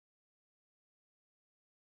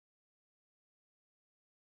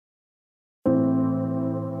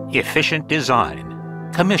Efficient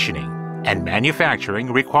design, commissioning, and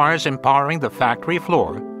manufacturing requires empowering the factory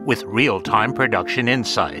floor with real-time production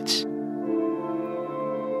insights.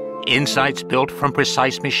 Insights built from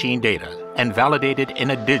precise machine data and validated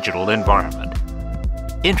in a digital environment.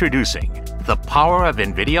 Introducing the power of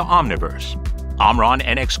NVIDIA Omniverse, OMRON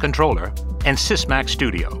NX Controller, and Sysmax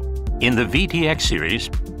Studio. In the VT-X series,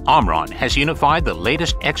 OMRON has unified the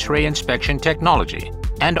latest X-ray inspection technology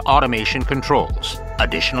and automation controls,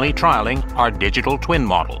 additionally trialing our digital twin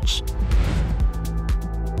models.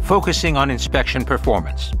 Focusing on inspection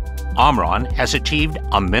performance, OMRON has achieved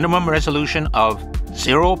a minimum resolution of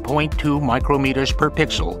 0.2 micrometers per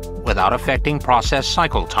pixel without affecting process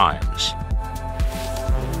cycle times.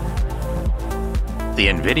 The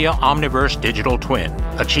NVIDIA Omniverse Digital Twin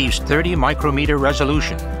achieves 30 micrometer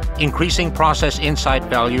resolution, increasing process insight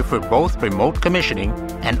value for both remote commissioning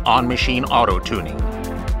and on-machine auto-tuning.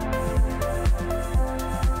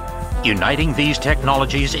 Uniting these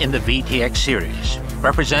technologies in the VT-X series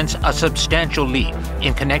represents a substantial leap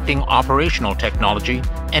in connecting operational technology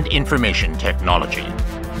and information technology.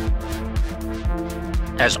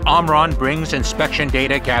 As OMRON brings inspection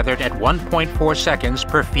data gathered at 1.4 seconds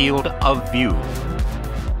per field of view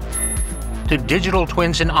to digital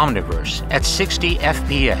twins in Omniverse at 60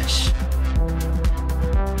 FPS.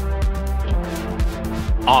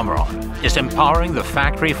 OMRON is empowering the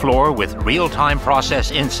factory floor with real-time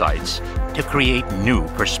process insights to create new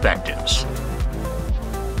perspectives.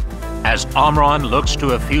 As OMRON looks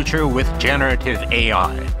to a future with generative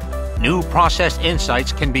AI, new process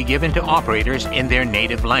insights can be given to operators in their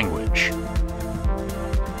native language,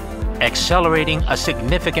 accelerating a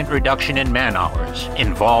significant reduction in man-hours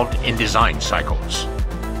involved in design cycles.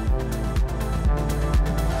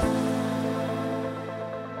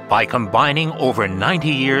 By combining over 90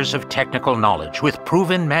 years of technical knowledge with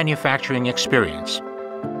proven manufacturing experience,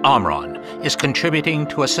 OMRON is contributing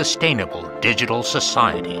to a sustainable digital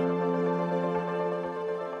society.